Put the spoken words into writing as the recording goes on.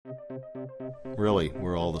Really,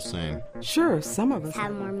 we're all the same. Sure, some of us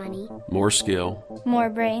have more money, more skill, more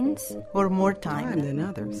brains, or more time than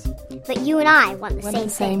others. But you and I want the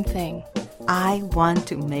same thing. I want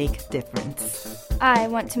to make a difference. I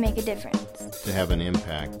want to make a difference. To have an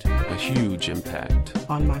impact. A huge impact.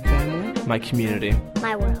 On my family. My community.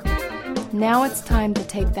 My world. Now it's time to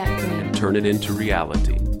take that dream and turn it into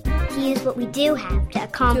reality. To use what we do have to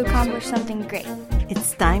accomplish something great.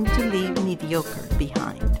 It's time to leave mediocre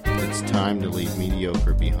behind. It's time to leave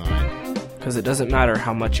mediocre behind. Because it doesn't matter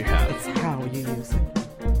how much you have. It's how you use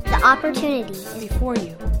it. The opportunity is before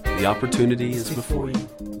you. The opportunity is before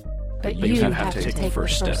you. But you have to take the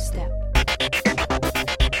first step.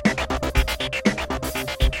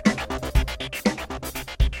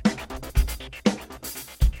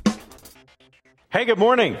 Hey, good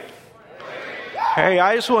morning. Hey,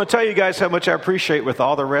 I just want to tell you guys how much I appreciate with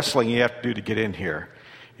all the wrestling you have to do to get in here.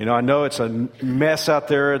 You know, I know it's a mess out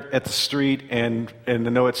there at the street, and I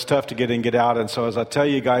know it's tough to get in and get out. And so as I tell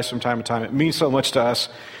you guys from time to time, it means so much to us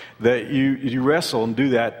that you wrestle and do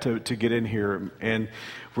that to get in here. And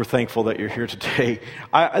we're thankful that you're here today.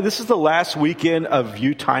 This is the last weekend of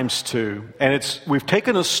U Times 2. And we've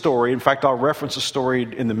taken a story. In fact, I'll reference a story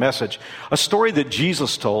in the message. A story that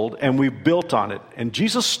Jesus told, and we've built on it. And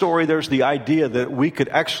Jesus' story, there's the idea that we could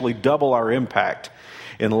actually double our impact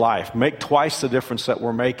in life, make twice the difference that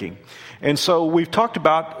we're making. And so we've talked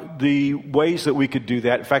about the ways that we could do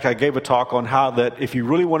that. In fact, I gave a talk on how that if you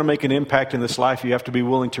really want to make an impact in this life, you have to be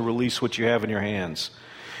willing to release what you have in your hands.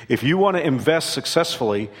 If you want to invest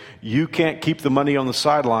successfully, you can't keep the money on the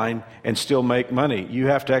sideline and still make money. You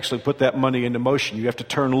have to actually put that money into motion. You have to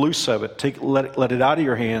turn loose of it, let it out of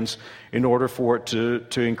your hands in order for it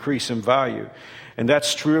to increase in value. And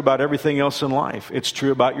that's true about everything else in life. It's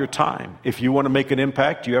true about your time. If you want to make an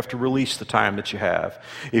impact, you have to release the time that you have.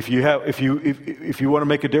 If you want to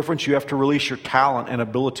make a difference, you have to release your talent and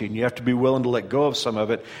ability, and you have to be willing to let go of some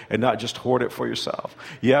of it and not just hoard it for yourself.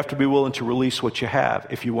 You have to be willing to release what you have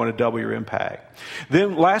if you want to double your impact.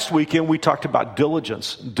 Then last weekend we talked about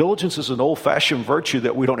diligence. Diligence is an old-fashioned virtue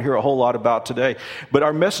that we don't hear a whole lot about today. But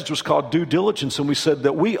our message was called Due Diligence, and we said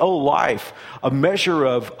that we owe life a measure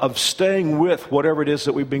of staying with whatever it is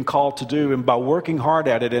that we've been called to do, and by working hard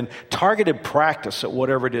at it and targeted practice at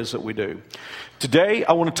whatever it is that we do. Today,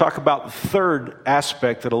 I want to talk about the third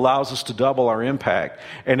aspect that allows us to double our impact,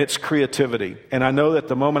 and it's creativity. And I know that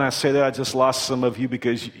the moment I say that, I just lost some of you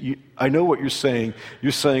because I know what you're saying.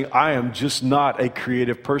 You're saying, I am just not a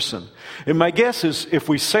creative person. And my guess is if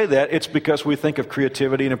we say that, it's because we think of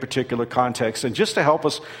creativity in a particular context. And just to help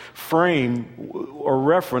us frame or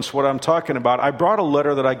reference what I'm talking about, I brought a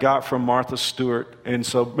letter that I got from Martha Stewart, and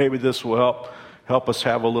so maybe this will help us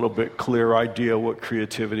have a little bit clearer idea what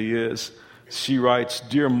creativity is. She writes,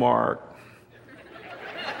 Dear Mark,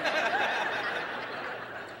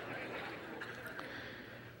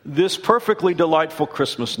 this perfectly delightful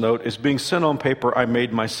Christmas note is being sent on paper I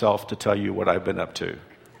made myself to tell you what I've been up to.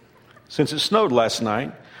 Since it snowed last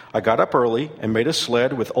night, I got up early and made a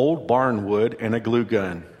sled with old barn wood and a glue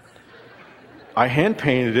gun. I hand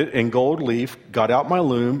painted it in gold leaf, got out my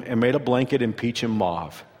loom, and made a blanket in peach and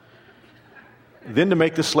mauve. Then to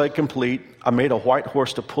make the sled complete, I made a white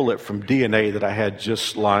horse to pull it from DNA that I had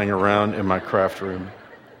just lying around in my craft room.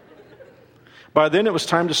 By then it was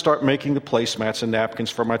time to start making the placemats and napkins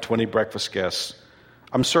for my 20 breakfast guests.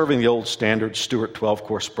 I'm serving the old standard Stewart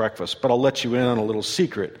 12-course breakfast, but I'll let you in on a little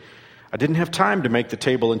secret. I didn't have time to make the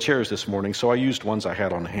table and chairs this morning, so I used ones I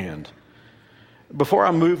had on hand. Before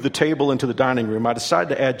I moved the table into the dining room, I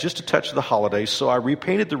decided to add just a touch of the holidays, so I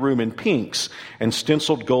repainted the room in pinks and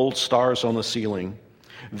stenciled gold stars on the ceiling.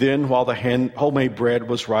 Then, while the homemade bread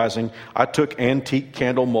was rising, I took antique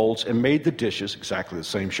candle molds and made the dishes, exactly the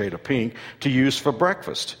same shade of pink, to use for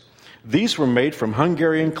breakfast. These were made from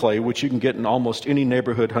Hungarian clay, which you can get in almost any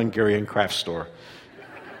neighborhood Hungarian craft store.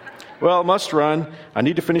 Well, I must run. I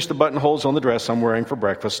need to finish the buttonholes on the dress I'm wearing for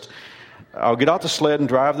breakfast. I'll get out the sled and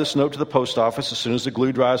drive this note to the post office as soon as the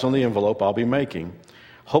glue dries on the envelope I'll be making.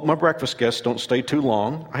 Hope my breakfast guests don't stay too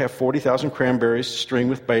long. I have 40,000 cranberries to string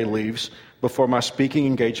with bay leaves before my speaking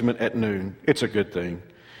engagement at noon. It's a good thing.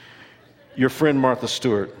 Your friend Martha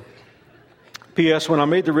Stewart. P.S. When I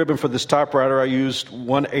made the ribbon for this typewriter, I used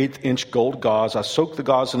 1/8-inch gold gauze. I soaked the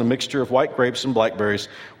gauze in a mixture of white grapes and blackberries,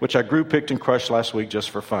 which I grew, picked, and crushed last week just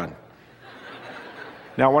for fun.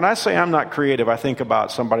 Now, when I say I'm not creative, I think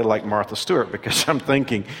about somebody like Martha Stewart because I'm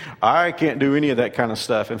thinking, I can't do any of that kind of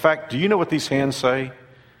stuff. In fact, do you know what these hands say?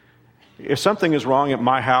 If something is wrong at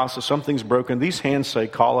my house, if something's broken, these hands say,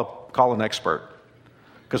 call an expert.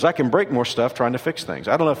 because I can break more stuff trying to fix things.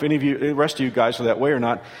 I don't know if any of you, the rest of you guys are that way or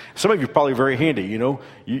not. Some of you are probably very handy, you know.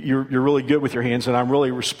 You're really good with your hands, and I'm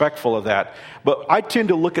really respectful of that. But I tend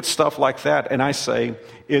to look at stuff like that, and I say,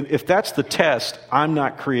 if that's the test, I'm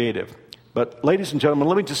not creative. But ladies and gentlemen,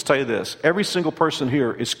 let me just tell you this. Every single person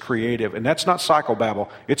here is creative, and that's not psychobabble.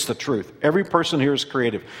 It's the truth. Every person here is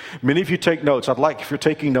creative. Many of you take notes. If you're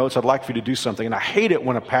taking notes, I'd like for you to do something. And I hate it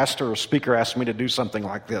when a pastor or speaker asks me to do something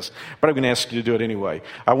like this, but I'm going to ask you to do it anyway.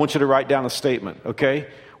 I want you to write down a statement, okay?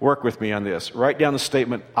 Work with me on this. Write down the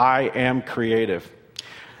statement, I am creative.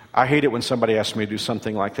 I hate it when somebody asks me to do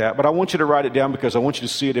something like that, but I want you to write it down because I want you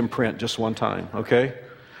to see it in print just one time, okay?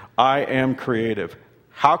 I am creative.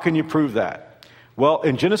 How can you prove that? Well,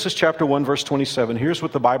 in Genesis chapter 1, verse 27, here's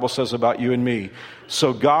what the Bible says about you and me.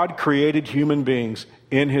 So God created human beings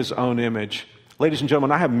in his own image. Ladies and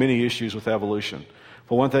gentlemen, I have many issues with evolution.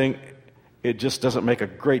 For one thing, it just doesn't make a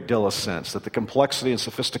great deal of sense that the complexity and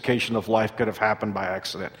sophistication of life could have happened by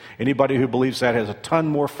accident. Anybody who believes that has a ton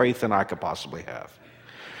more faith than I could possibly have.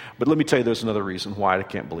 But let me tell you, there's another reason why I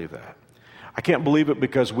can't believe that. I can't believe it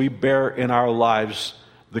because we bear in our lives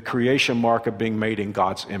the creation mark of being made in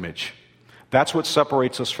God's image. That's what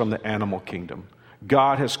separates us from the animal kingdom.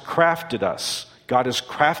 God has crafted us. God has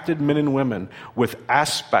crafted men and women with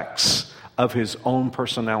aspects of his own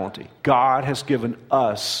personality. God has given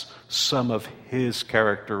us some of his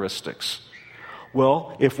characteristics.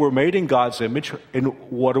 Well, if we're made in God's image, and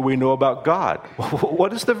what do we know about God?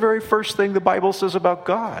 What is the very first thing the Bible says about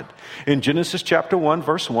God? In Genesis chapter 1,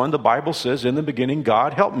 verse 1, the Bible says, in the beginning,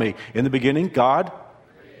 God, help me. In the beginning, God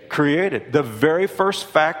created. The very first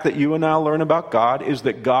fact that you and I learn about God is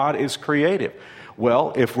that God is creative.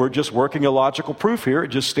 Well, if we're just working a logical proof here, it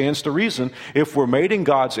just stands to reason. If we're made in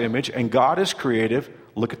God's image and God is creative,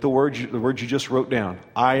 look at the words you just wrote down.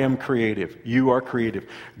 I am creative. You are creative.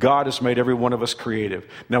 God has made every one of us creative.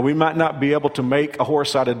 Now, we might not be able to make a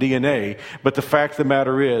horse out of DNA, but the fact of the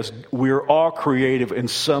matter is, we're all creative in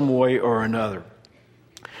some way or another.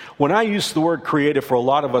 When I use the word creative, for a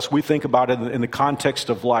lot of us, we think about it in the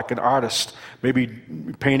context of like an artist, maybe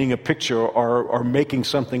painting a picture or making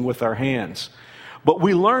something with our hands. But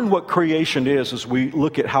we learn what creation is as we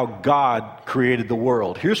look at how God created the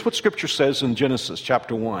world. Here's what Scripture says in Genesis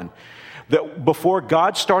chapter 1. That before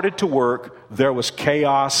God started to work, there was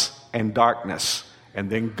chaos and darkness.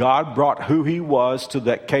 And then God brought who he was to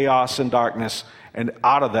that chaos and darkness, and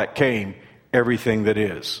out of that came everything that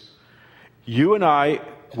is. You and I,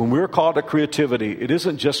 when we're called to creativity, it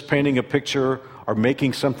isn't just painting a picture or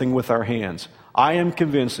making something with our hands. I am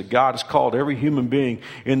convinced that God has called every human being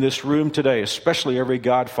in this room today, especially every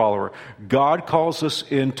God follower. God calls us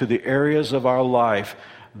into the areas of our life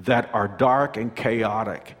that are dark and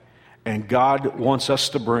chaotic. And God wants us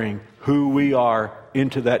to bring who we are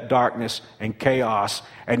into that darkness and chaos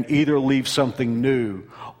and either leave something new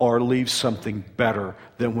or leave something better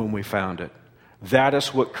than when we found it. That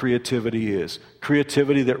is what creativity is.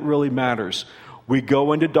 Creativity that really matters. We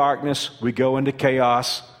go into darkness, we go into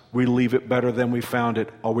chaos, we leave it better than we found it,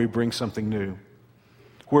 or we bring something new.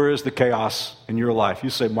 Where is the chaos in your life? You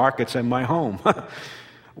say, Mark, it's in my home.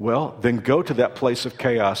 Well, then go to that place of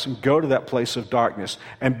chaos and go to that place of darkness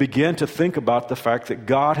and begin to think about the fact that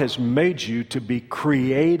God has made you to be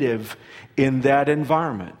creative in that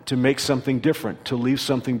environment, to make something different, to leave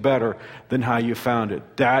something better than how you found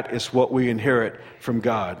it. That is what we inherit from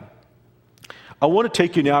God. I want to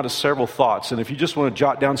take you now to several thoughts, and if you just want to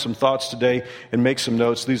jot down some thoughts today and make some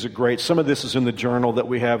notes, these are great. Some of this is in the journal that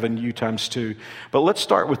we have in U times 2. But let's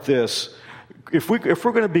start with this. If we're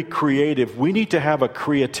going to be creative, we need to have a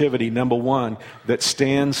creativity, number one, that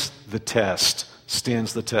stands the test.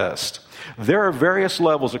 Stands the test. There are various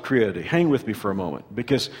levels of creativity. Hang with me for a moment,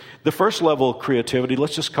 because the first level of creativity,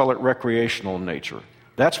 let's just call it recreational in nature.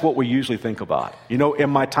 That's what we usually think about. You know, in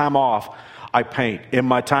my time off, I paint. In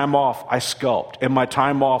my time off, I sculpt. In my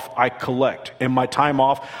time off, I collect. In my time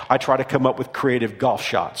off, I try to come up with creative golf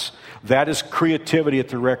shots. That is creativity at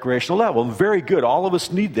the recreational level. And very good. All of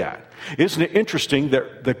us need that. Isn't it interesting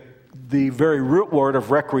that the very root word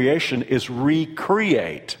of recreation is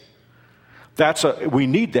recreate? We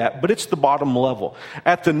need that, but it's the bottom level.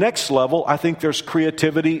 At the next level, I think there's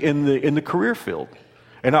creativity in the career field.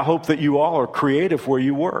 And I hope that you all are creative where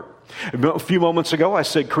you work. A few moments ago, I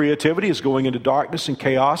said creativity is going into darkness and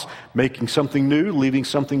chaos, making something new, leaving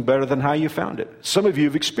something better than how you found it. Some of you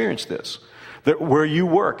have experienced this. That where you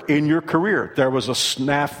work, in your career, there was a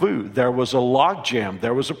snafu, there was a logjam,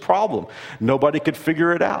 there was a problem. Nobody could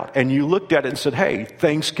figure it out. And you looked at it and said, hey,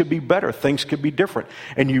 things could be better, things could be different.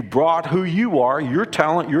 And you brought who you are, your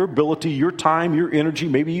talent, your ability, your time, your energy,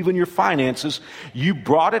 maybe even your finances. You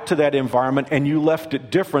brought it to that environment and you left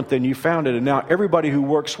it different than you found it. And now everybody who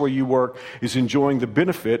works where you work is enjoying the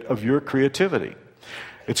benefit of your creativity.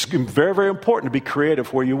 It's very, very important to be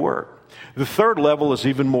creative where you work. The third level is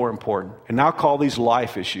even more important, and I'll call these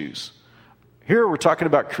life issues. Here we're talking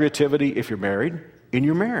about creativity if you're married, in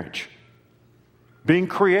your marriage. Being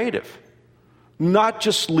creative. Not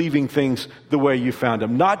just leaving things the way you found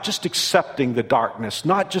them. Not just accepting the darkness.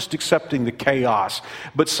 Not just accepting the chaos.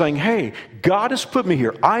 But saying, hey, God has put me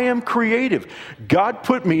here. I am creative. God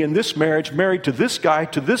put me in this marriage, married to this guy,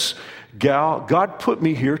 to this gal. God put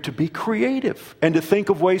me here to be creative and to think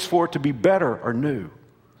of ways for it to be better or new.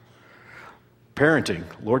 Parenting.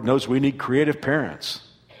 Lord knows we need creative parents.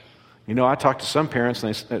 You know, I talk to some parents,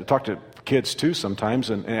 and I talk to kids too sometimes,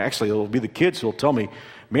 and actually it'll be the kids who will tell me,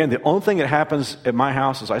 man, the only thing that happens at my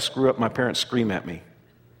house is I screw up, my parents scream at me.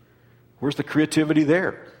 Where's the creativity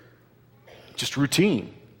there? Just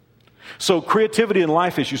routine. So creativity and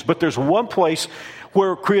life issues, but there's one place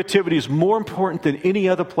where creativity is more important than any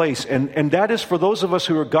other place, and that is for those of us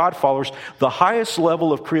who are God followers, the highest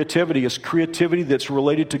level of creativity is creativity that's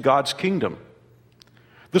related to God's kingdom.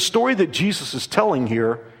 The story that Jesus is telling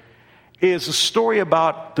here is a story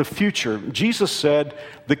about the future. Jesus said,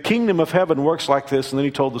 the kingdom of heaven works like this, and then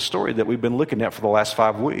he told the story that we've been looking at for the last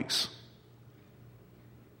 5 weeks.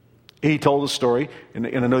 He told the story, and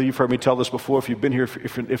I know you've heard me tell this before. If you've been here,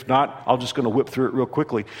 if not, I'm just going to whip through it real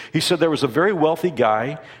quickly. He said there was a very wealthy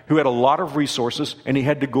guy who had a lot of resources, and he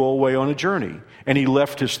had to go away on a journey. And he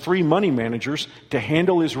left his 3 money managers to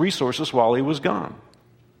handle his resources while he was gone.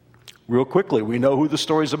 Real quickly, we know who the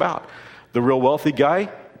story's about. The real wealthy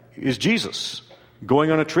guy is Jesus.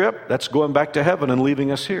 Going on a trip, that's going back to heaven and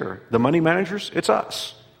leaving us here. The money managers, it's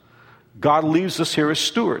us. God leaves us here as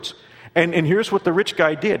stewards. And here's what the rich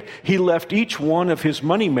guy did. He left each one of his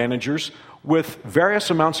money managers with various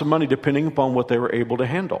amounts of money depending upon what they were able to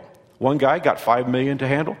handle. One guy got $5 million to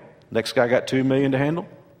handle. Next guy got $2 million to handle.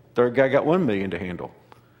 Third guy got $1 million to handle.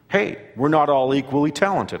 Hey, we're not all equally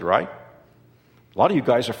talented, right? A lot of you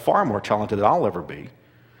guys are far more talented than I'll ever be.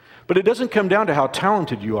 But it doesn't come down to how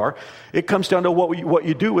talented you are. It comes down to what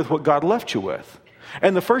you do with what God left you with.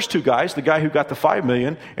 And the first 2 guys, the guy who got the $5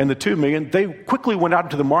 million and the $2 million, they quickly went out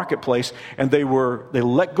into the marketplace and they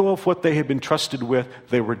let go of what they had been trusted with.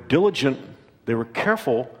 They were diligent, they were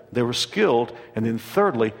careful, they were skilled, and then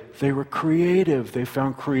thirdly, they were creative. They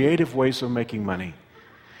found creative ways of making money.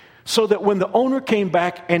 So that when the owner came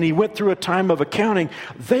back and he went through a time of accounting,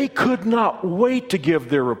 they could not wait to give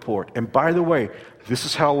their report. And by the way, this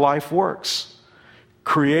is how life works.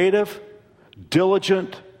 Creative,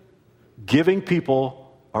 diligent, giving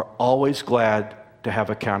people are always glad to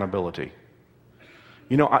have accountability.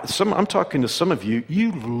 You know, I'm talking to some of you,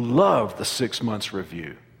 you love the 6 months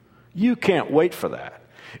review. You can't wait for that.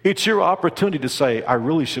 It's your opportunity to say, I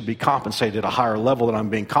really should be compensated at a higher level than I'm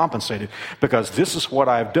being compensated because this is what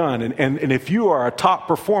I've done. And if you are a top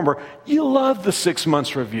performer, you love the 6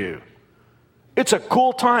 months review. It's a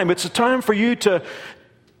cool time. It's a time for you to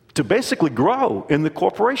basically grow in the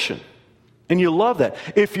corporation. And you love that.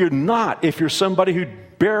 If you're somebody who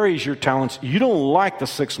buries your talents, you don't like the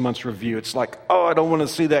 6 months review. It's like, oh, I don't want to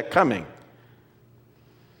see that coming.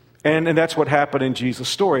 And that's what happened in Jesus'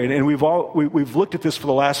 story. And we've looked at this for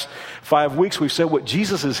the last 5 weeks. We've said what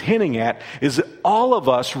Jesus is hinting at is that all of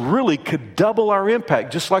us really could double our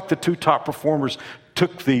impact, just like the 2 top performers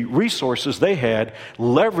took the resources they had,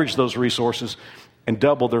 leveraged those resources, and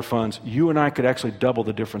doubled their funds. You and I could actually double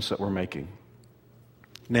the difference that we're making.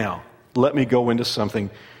 Now, let me go into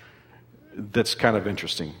something that's kind of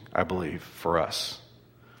interesting, I believe, for us.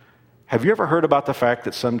 Have you ever heard about the fact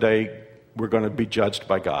that someday we're going to be judged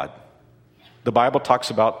by God? The Bible talks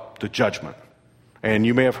about the judgment. And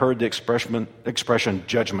you may have heard the expression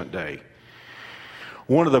Judgment Day.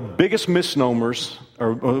 One of the biggest misnomers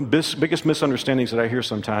or biggest misunderstandings that I hear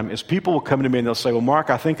sometimes is people will come to me and they'll say, well, Mark,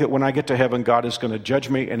 I think that when I get to heaven, God is going to judge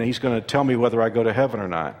me and he's going to tell me whether I go to heaven or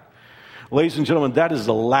not. Ladies and gentlemen, that is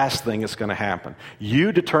the last thing that's going to happen.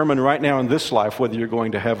 You determine right now in this life whether you're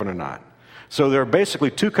going to heaven or not. So there are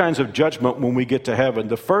basically 2 kinds of judgment when we get to heaven.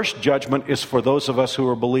 The first judgment is for those of us who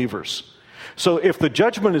are believers. So if the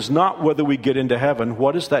judgment is not whether we get into heaven,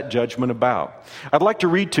 what is that judgment about? I'd like to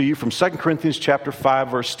read to you from 2 Corinthians chapter 5,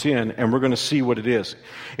 verse 10, and we're going to see what it is.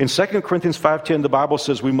 In 2 Corinthians 5:10, the Bible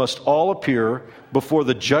says, we must all appear before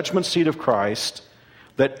the judgment seat of Christ,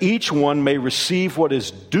 that each one may receive what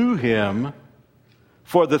is due him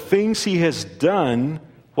for the things he has done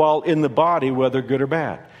while in the body, whether good or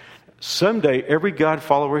bad. Someday, every God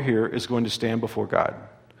follower here is going to stand before God,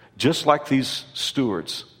 just like these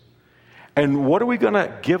stewards. And what are we going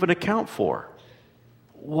to give an account for?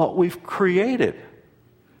 What we've created.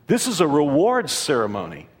 This is a rewards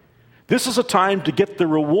ceremony. This is a time to get the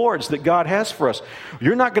rewards that God has for us.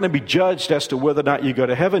 You're not going to be judged as to whether or not you go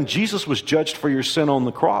to heaven. Jesus was judged for your sin on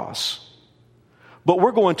the cross. But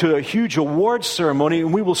we're going to a huge awards ceremony,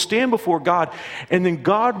 and we will stand before God, and then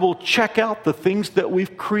God will check out the things that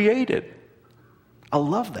we've created. I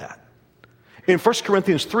love that. In 1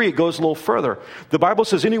 Corinthians 3, it goes a little further. The Bible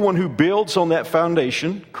says anyone who builds on that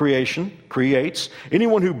foundation, creates,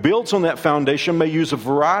 anyone who builds on that foundation may use a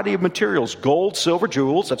variety of materials, gold, silver,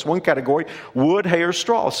 jewels, that's one category, wood, hay, or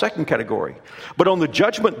straw, second category. But on the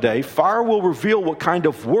judgment day, fire will reveal what kind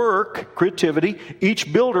of work, creativity,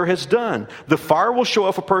 each builder has done. The fire will show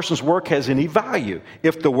if a person's work has any value.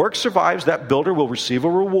 If the work survives, that builder will receive a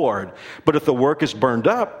reward. But if the work is burned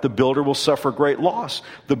up, the builder will suffer great loss.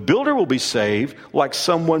 The builder will be saved like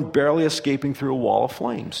someone barely escaping through a wall of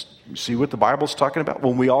flames. You see what the Bible's talking about?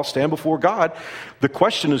 When we all stand before God, the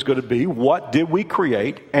question is going to be, what did we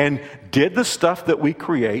create? And did the stuff that we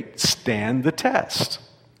create stand the test?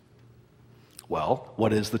 Well,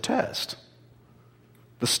 what is the test?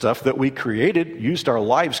 The stuff that we created, used our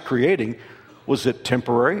lives creating, was it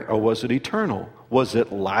temporary or was it eternal? Was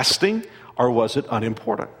it lasting or was it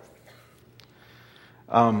unimportant?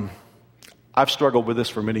 I've struggled with this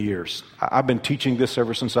for many years. I've been teaching this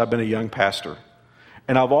ever since I've been a young pastor.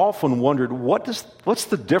 And I've often wondered, what's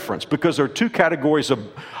the difference? Because there are two categories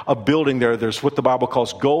of building there. There's what the Bible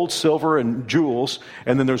calls gold, silver, and jewels,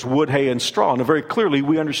 and then there's wood, hay, and straw. And very clearly,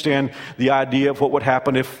 we understand the idea of what would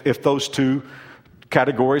happen if those two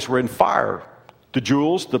categories were in fire. The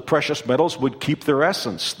jewels, the precious metals, would keep their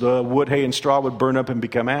essence. The wood, hay, and straw would burn up and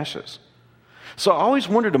become ashes. So I always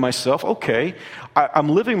wondered to myself, okay, I'm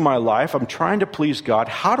living my life, I'm trying to please God.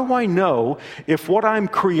 How do I know if what I'm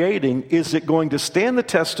creating, is it going to stand the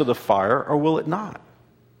test of the fire or will it not?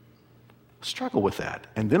 I struggle with that.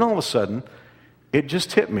 And then all of a sudden, it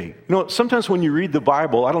just hit me. You know, sometimes when you read the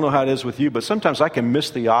Bible, I don't know how it is with you, but sometimes I can miss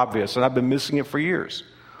the obvious, and I've been missing it for years.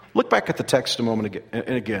 Look back at the text a moment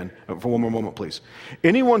again, for one more moment, please.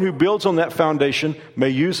 Anyone who builds on that foundation may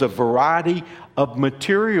use a variety of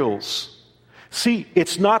materials. See,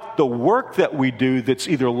 it's not the work that we do that's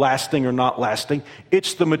either lasting or not lasting.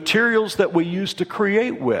 It's the materials that we use to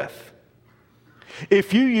create with.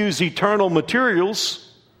 If you use eternal materials,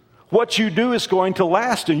 what you do is going to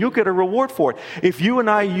last and you'll get a reward for it. If you and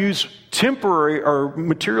I use temporary or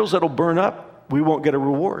materials that'll burn up, we won't get a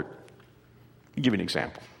reward. I'll give you an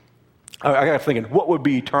example. I got thinking, what would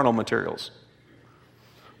be eternal materials?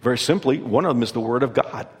 Very simply, one of them is the Word of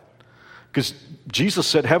God. Because Jesus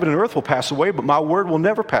said, heaven and earth will pass away, but my word will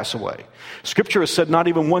never pass away. Scripture has said not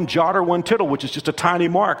even one jot or one tittle, which is just a tiny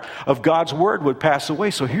mark of God's word, would pass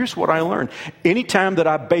away. So here's what I learned. Anytime that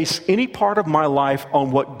I base any part of my life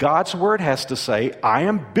on what God's word has to say, I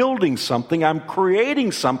am building something, I'm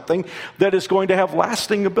creating something that is going to have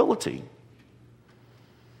lasting ability.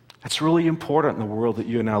 That's really important in the world that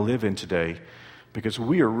you and I live in today, because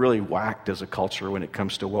we are really whacked as a culture when it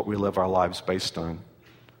comes to what we live our lives based on.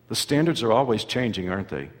 The standards are always changing, aren't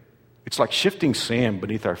they? It's like shifting sand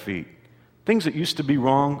beneath our feet. Things that used to be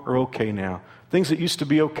wrong are okay now. Things that used to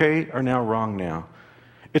be okay are now wrong now.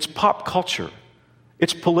 It's pop culture.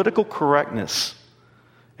 It's political correctness.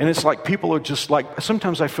 And it's like people are just like,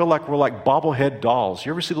 sometimes I feel like we're like bobblehead dolls.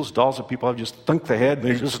 You ever see those dolls that people have just thunk the head and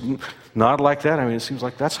they just nod like that? I mean, it seems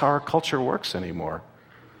like that's how our culture works anymore.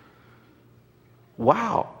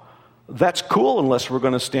 Wow. That's cool unless we're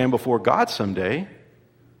going to stand before God someday.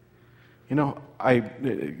 You know, I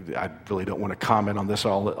really don't want to comment on this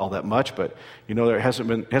all that much, but you know, it hasn't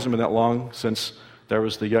been that long since there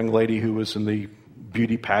was the young lady who was in the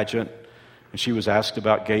beauty pageant, and she was asked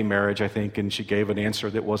about gay marriage, I think, and she gave an answer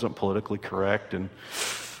that wasn't politically correct, and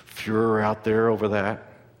furor out there over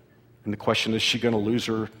that. And the question is she going to lose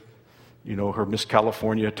her, you know, her Miss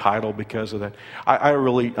California title because of that?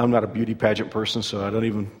 I'm not a beauty pageant person, so I don't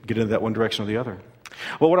even get into that one direction or the other.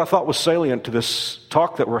 Well, what I thought was salient to this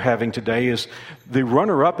talk that we're having today is the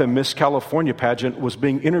runner-up in Miss California pageant was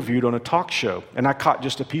being interviewed on a talk show, and I caught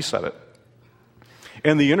just a piece of it.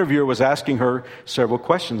 And the interviewer was asking her several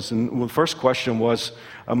questions, and the first question was,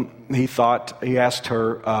 he asked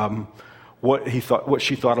her what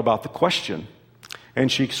she thought about the question, and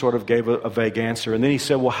she sort of gave a vague answer. And then he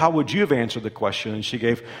said, well, how would you have answered the question? And she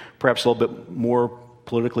gave perhaps a little bit more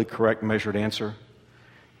politically correct, measured answer.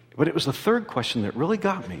 But it was the third question that really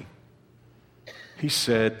got me. He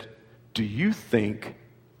said, do you think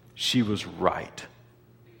she was right.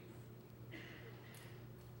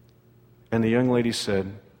 And the young lady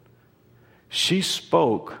said, she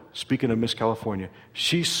spoke, speaking of Miss California,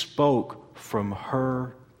 she spoke from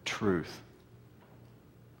her truth.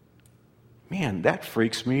 Man, that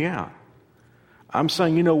freaks me out. I'm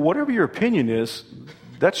saying, whatever your opinion is,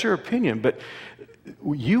 that's your opinion, but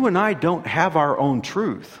you and I don't have our own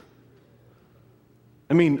truth.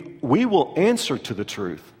 I mean, we will answer to the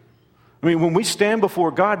truth. I mean, when we stand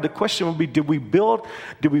before God, the question will be, did we build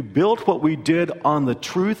what we did on the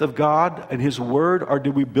truth of God and His Word, or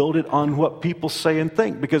did we build it on what people say and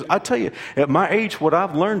think? Because I tell you, at my age, what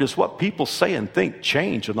I've learned is what people say and think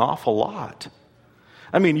change an awful lot.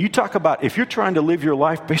 I mean, you talk about, if you're trying to live your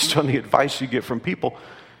life based on the advice you get from people,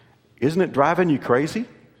 isn't it driving you crazy?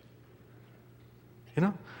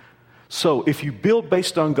 So if you build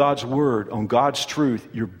based on God's Word, on God's truth,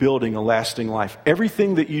 you're building a lasting life.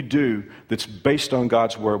 Everything that you do that's based on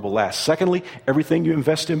God's Word will last. Secondly, everything you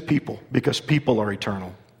invest in people, because people are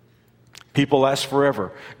eternal. People last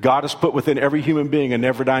forever. God has put within every human being a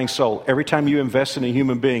never-dying soul. Every time you invest in a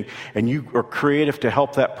human being and you are creative to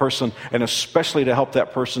help that person, and especially to help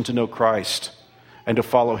that person to know Christ and to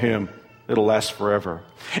follow Him, it'll last forever.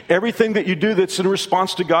 Everything that you do that's in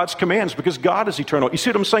response to God's commands, because God is eternal. You see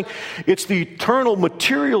what I'm saying? It's the eternal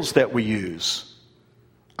materials that we use.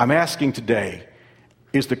 I'm asking today,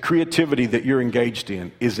 is the creativity that you're engaged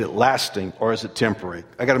in, is it lasting or is it temporary?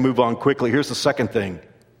 I got to move on quickly. Here's the second thing.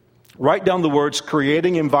 Write down the words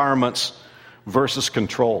creating environments versus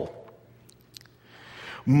control.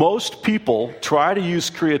 Most people try to use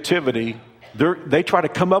creativity. They try to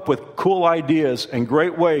come up with cool ideas and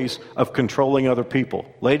great ways of controlling other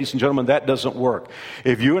people. Ladies and gentlemen, that doesn't work.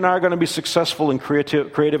 If you and I are going to be successful and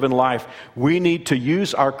creative in life, we need to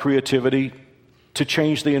use our creativity to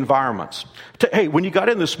change the environments. Hey, when you got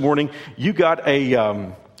in this morning, you got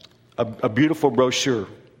a beautiful brochure.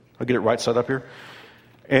 I'll get it right side up here.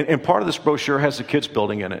 And part of this brochure has the kids'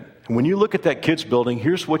 building in it. And when you look at that kids' building,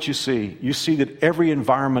 here's what you see. You see that every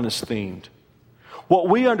environment is themed. What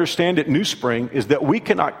we understand at New Spring is that we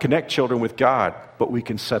cannot connect children with God, but we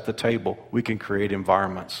can set the table. We can create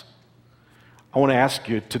environments. I want to ask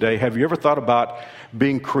you today, have you ever thought about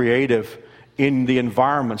being creative in the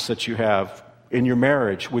environments that you have, in your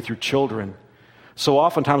marriage, with your children? So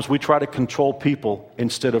oftentimes we try to control people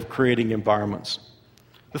instead of creating environments.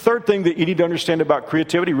 The third thing that you need to understand about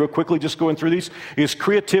creativity, real quickly, just going through these, is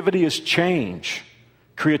creativity is change.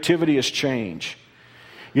 Creativity is change.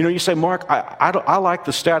 You say, Mark, I like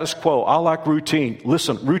the status quo. I like routine.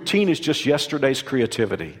 Listen, routine is just yesterday's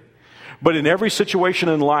creativity. But in every situation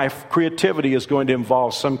in life, creativity is going to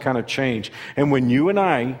involve some kind of change. And when you and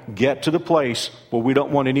I get to the place where we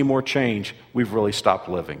don't want any more change, we've really stopped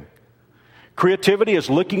living. Creativity is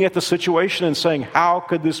looking at the situation and saying, how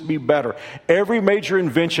could this be better? Every major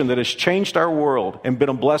invention that has changed our world and been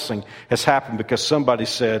a blessing has happened because somebody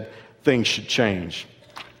said things should change.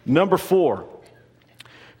 Number 4,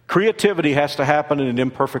 creativity has to happen in an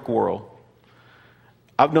imperfect world.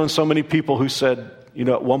 I've known so many people who said,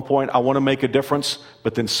 at one point, I want to make a difference,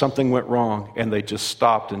 but then something went wrong and they just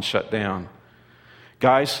stopped and shut down.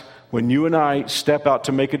 Guys, when you and I step out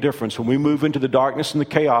to make a difference, when we move into the darkness and the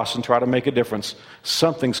chaos and try to make a difference,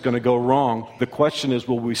 something's going to go wrong. The question is,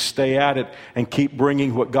 will we stay at it and keep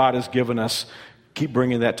bringing what God has given us, keep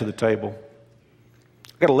bringing that to the table?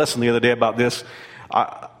 I got a lesson the other day about this.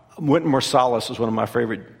 Wynton Marsalis is one of my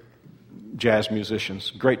favorite jazz musicians,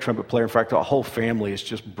 great trumpet player. In fact, the whole family is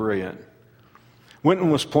just brilliant. Wynton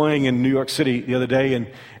was playing in New York City the other day,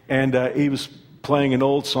 and he was playing an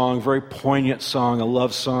old song, very poignant song, a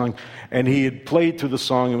love song, and he had played through the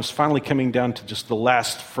song and was finally coming down to just the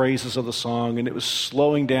last phrases of the song, and it was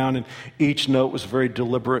slowing down, and each note was very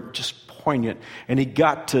deliberate, just poignant, and he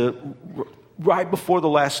got to right before the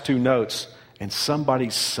last 2 notes, and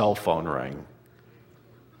somebody's cell phone rang.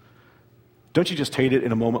 Don't you just hate it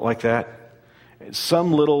in a moment like that?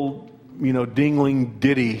 Some little, dingling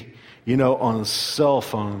ditty, on a cell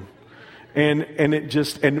phone. And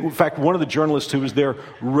in fact, one of the journalists who was there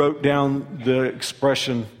wrote down the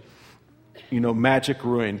expression, magic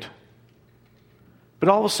ruined. But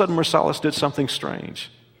all of a sudden, Marsalis did something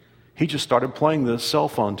strange. He just started playing the cell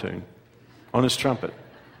phone tune on his trumpet.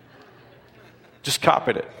 Just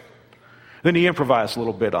copied it. Then he improvised a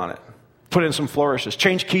little bit on it. Put in some flourishes,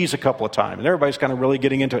 changed keys a couple of times, and everybody's kind of really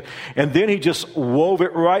getting into it. And then he just wove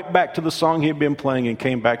it right back to the song he had been playing and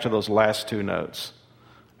came back to those last 2 notes.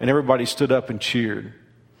 And everybody stood up and cheered.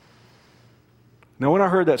 Now, when I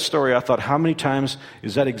heard that story, I thought, how many times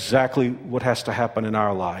is that exactly what has to happen in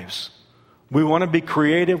our lives? We want to be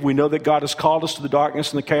creative. We know that God has called us to the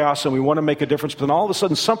darkness and the chaos, and we want to make a difference. But then all of a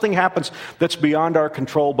sudden, something happens that's beyond our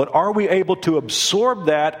control. But are we able to absorb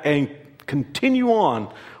that and continue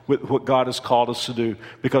on with what God has called us to do?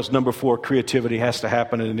 Because number 4, creativity has to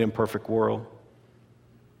happen in an imperfect world.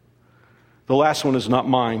 The last one is not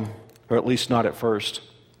mine, or at least not at first.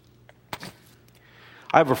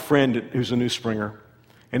 I have a friend who's a New Springer,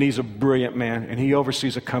 and he's a brilliant man, and he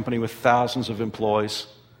oversees a company with thousands of employees.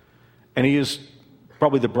 And he is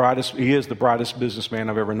probably the brightest businessman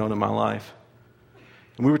I've ever known in my life.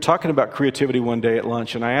 And we were talking about creativity one day at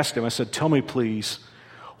lunch, and I asked him, I said, tell me please,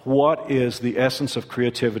 what is the essence of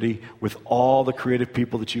creativity with all the creative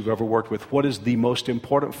people that you've ever worked with? What is the most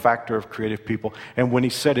important factor of creative people? And when he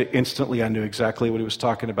said it, instantly I knew exactly what he was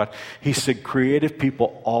talking about. He said, creative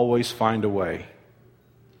people always find a way.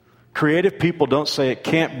 Creative people don't say it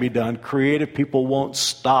can't be done. Creative people won't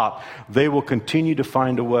stop. They will continue to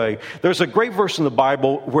find a way. There's a great verse in the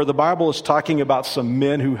Bible where the Bible is talking about some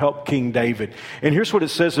men who helped King David. And here's what it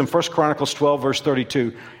says in 1 Chronicles 12, verse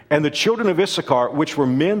 32. And the children of Issachar, which were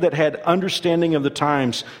men that had understanding of the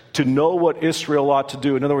times to know what Israel ought to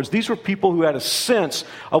do. In other words, these were people who had a sense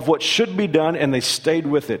of what should be done, and they stayed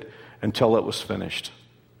with it until it was finished.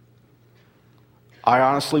 I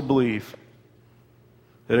honestly believe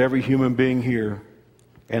that every human being here,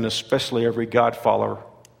 and especially every God follower,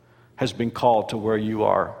 has been called to where you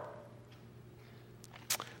are.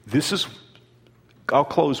 I'll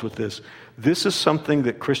close with this. This is something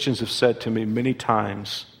that Christians have said to me many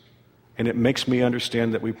times, and it makes me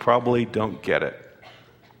understand that we probably don't get it.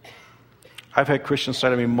 I've had Christians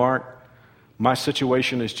say to me, Mark, my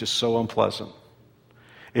situation is just so unpleasant.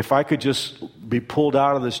 If I could just be pulled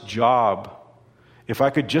out of this job, if I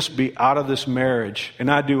could just be out of this marriage, and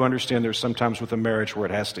I do understand there's sometimes with a marriage where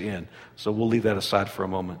it has to end, so we'll leave that aside for a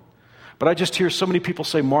moment. But I just hear so many people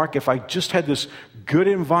say, Mark, if I just had this good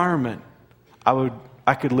environment,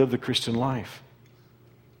 I could live the Christian life.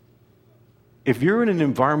 If you're in an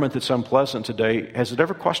environment that's unpleasant today, has it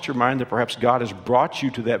ever crossed your mind that perhaps God has brought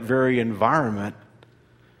you to that very environment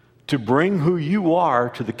to bring who you are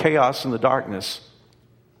to the chaos and the darkness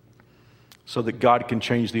so that God can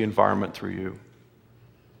change the environment through you?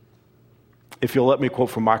 If you'll let me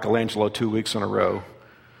quote from Michelangelo 2 weeks in a row,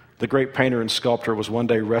 the great painter and sculptor was one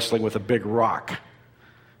day wrestling with a big rock.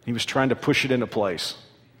 He was trying to push it into place.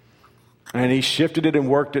 And he shifted it and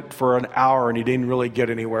worked it for an hour, and he didn't really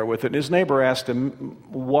get anywhere with it. And his neighbor asked him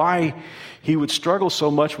why he would struggle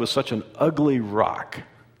so much with such an ugly rock.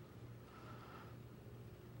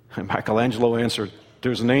 And Michelangelo answered,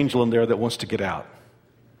 there's an angel in there that wants to get out.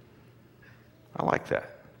 I like that.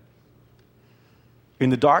 In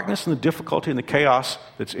the darkness and the difficulty and the chaos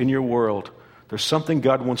that's in your world, there's something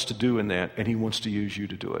God wants to do in that, and he wants to use you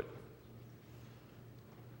to do it.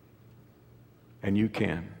 And you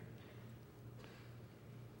can.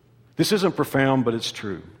 This isn't profound, but it's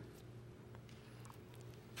true.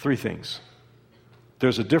 3 things.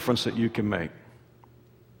 There's a difference that you can make.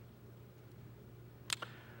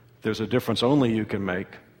 There's a difference only you can make.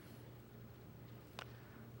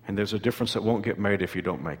 And there's a difference that won't get made if you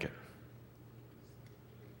don't make it.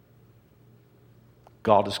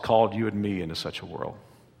 God has called you and me into such a world.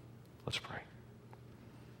 Let's pray.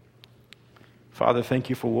 Father, thank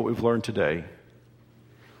you for what we've learned today.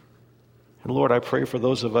 And Lord, I pray for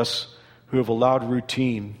those of us who have allowed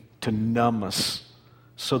routine to numb us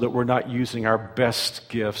so that we're not using our best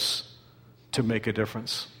gifts to make a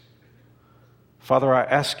difference. Father, I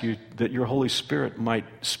ask you that your Holy Spirit might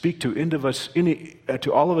speak to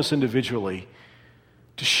all of us individually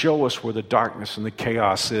to show us where the darkness and the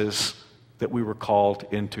chaos is that we were called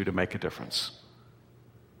into to make a difference.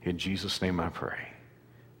 In Jesus' name I pray.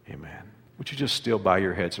 Amen. Would you just still bow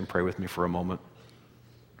your heads and pray with me for a moment?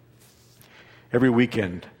 Every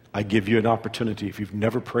weekend, I give you an opportunity, if you've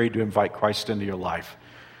never prayed to invite Christ into your life,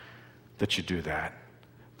 that you do that.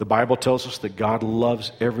 The Bible tells us that God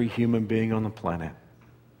loves every human being on the planet.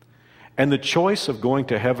 And the choice of going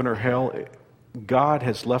to heaven or hell, God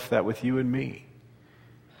has left that with you and me.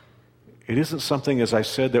 It isn't something, as I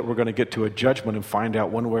said, that we're going to get to a judgment and find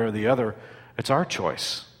out one way or the other. It's our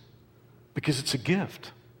choice because it's a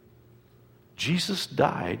gift. Jesus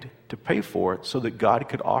died to pay for it so that God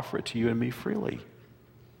could offer it to you and me freely.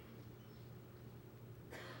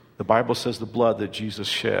 The Bible says the blood that Jesus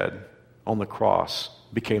shed on the cross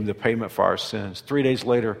became the payment for our sins. 3 days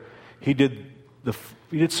later, he did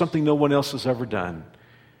something no one else has ever done.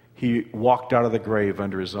 He walked out of the grave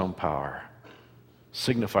under his own power,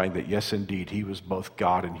 signifying that, yes, indeed, he was both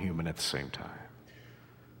God and human at the same time.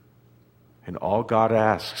 And all God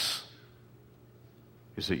asks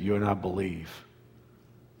is that you and I believe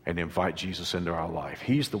and invite Jesus into our life.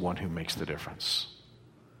 He's the one who makes the difference.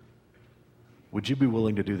 Would you be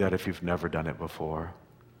willing to do that if you've never done it before?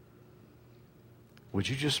 Would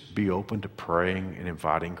you just be open to praying and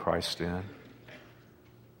inviting Christ in? You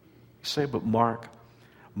say, but Mark,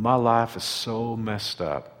 my life is so messed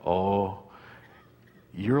up. Oh,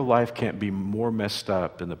 your life can't be more messed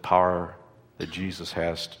up than the power that Jesus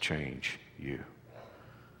has to change you.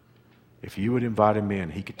 If you would invite him in,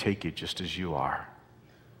 he could take you just as you are.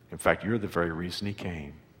 In fact, you're the very reason he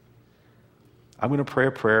came. I'm going to pray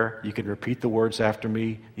a prayer. You can repeat the words after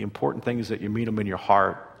me. The important thing is that you mean them in your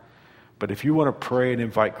heart. But if you want to pray and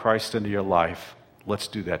invite Christ into your life, let's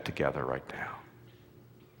do that together right now.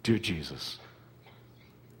 Dear Jesus,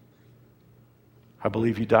 I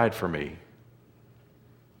believe you died for me.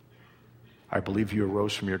 I believe you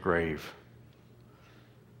arose from your grave.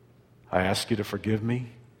 I ask you to forgive me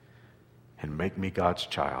and make me God's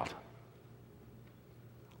child.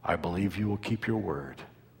 I believe you will keep your word.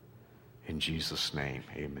 In Jesus' name,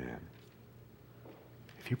 amen.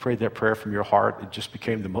 If you prayed that prayer from your heart, it just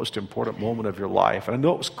became the most important moment of your life. And I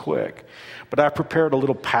know it was quick, but I prepared a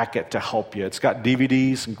little packet to help you. It's got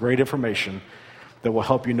DVDs and great information that will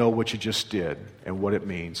help you know what you just did and what it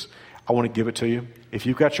means. I want to give it to you. If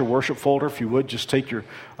you've got your worship folder, if you would, just take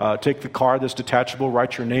the card that's detachable,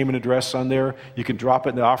 write your name and address on there. You can drop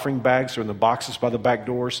it in the offering bags or in the boxes by the back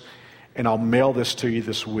doors, and I'll mail this to you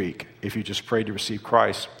this week if you just prayed to receive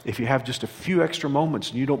Christ. If you have just a few extra moments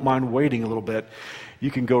and you don't mind waiting a little bit,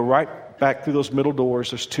 you can go right back through those middle doors.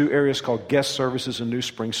 There's 2 areas called guest services and New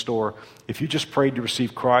Spring Store. If you just prayed to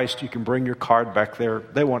receive Christ, you can bring your card back there.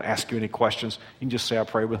 They won't ask you any questions. You can just say, I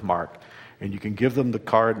pray with Mark. And you can give them the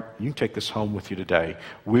card. You can take this home with you today.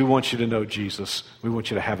 We want you to know Jesus. We want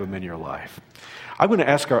you to have him in your life. I'm going to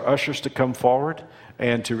ask our ushers to come forward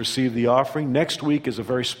and to receive the offering. Next week is a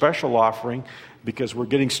very special offering because we're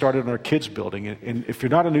getting started on our kids building. And if you're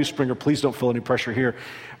not a New Springer, please don't feel any pressure here.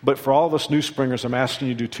 But for all of us New Springers, I'm asking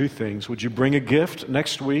you to do 2 things. Would you bring a gift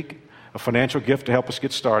next week, a financial gift to help us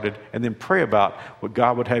get started, and then pray about what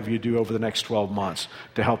God would have you do over the next 12 months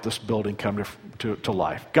to help this building come to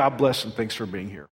life. God bless and thanks for being here.